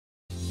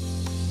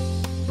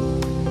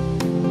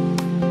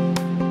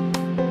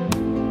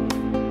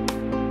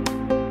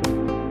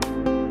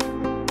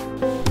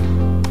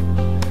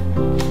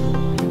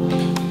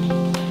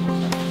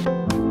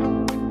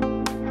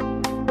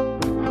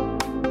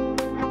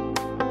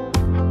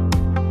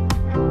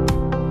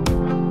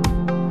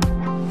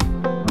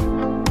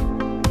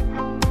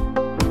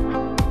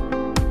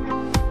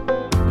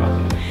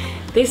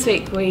This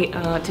week we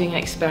are doing an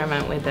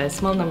experiment with a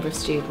small number of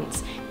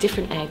students,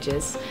 different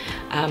ages,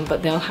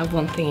 but they all have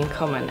one thing in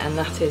common, and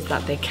that is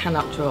that they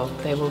cannot draw.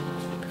 They will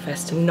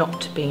profess to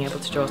not being able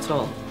to draw at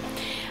all.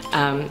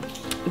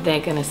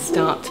 They're going to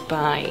start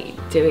by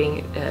doing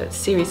a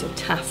series of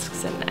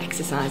tasks and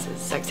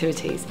exercises,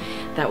 activities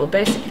that will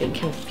basically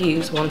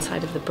confuse one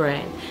side of the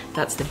brain,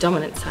 that's the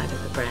dominant side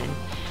of the brain,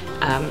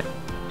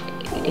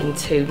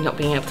 into not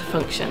being able to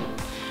function.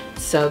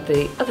 So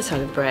the other side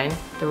of the brain,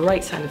 the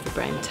right side of the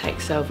brain,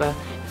 takes over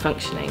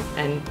functioning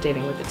and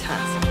dealing with the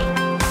task.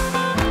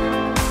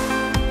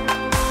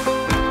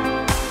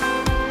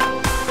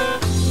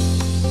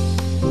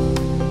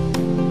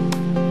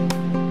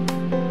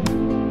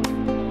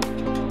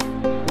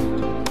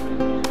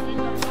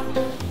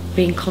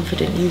 Being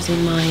confident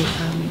using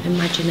my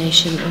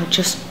imagination or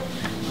just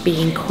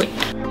being quick.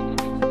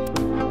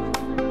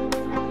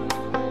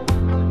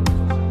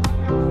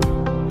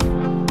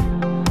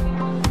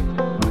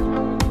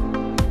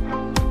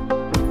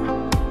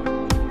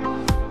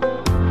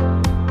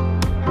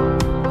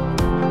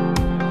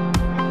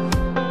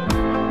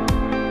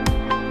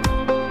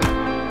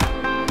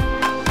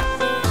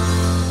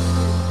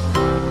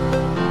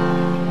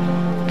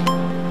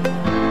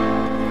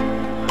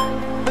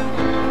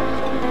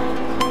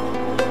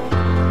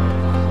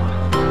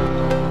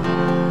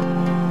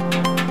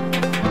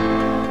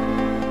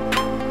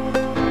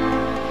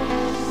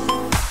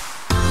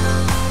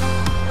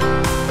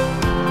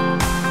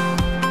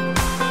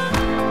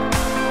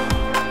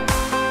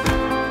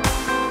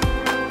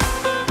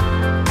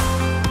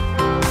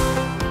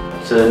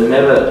 So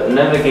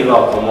never give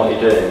up on what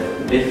you're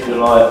doing. If you're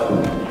like,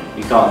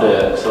 you can't do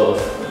it, sort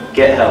of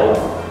get help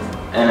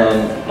and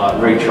then like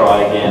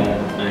retry again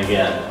and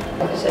again.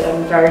 Like I said,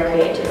 I'm very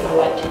creative and I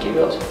like to do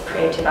lots of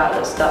creative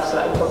outlet stuff, so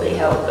that will probably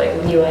help, like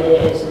with new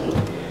ideas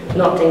and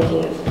not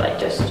thinking of like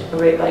just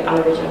like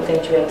unoriginal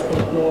things, to be able to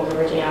think more of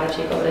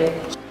originality probably.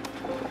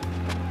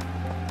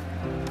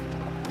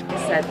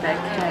 Said they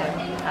came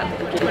at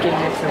the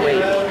beginning of the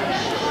week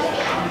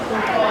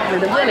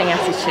with a winning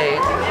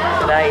attitude,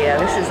 but yeah,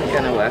 this isn't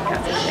going to work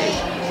attitude.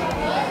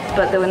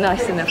 But they were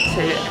nice enough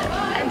to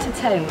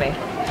entertain me,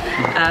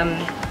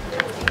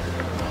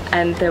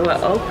 and they were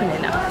open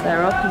enough. They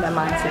were open their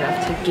minds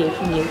enough to give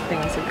new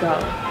things a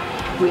go,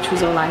 which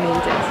was all I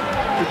needed,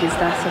 because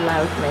that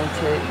allowed me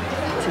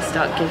to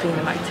start giving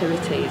them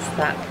activities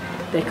that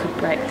they could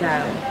break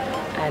down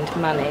and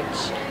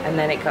manage, and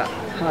then it got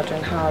harder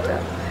and harder.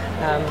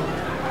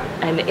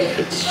 And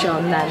it's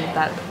shown then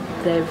that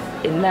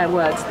in their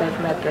words, they've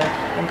made the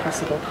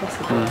impossible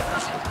possible.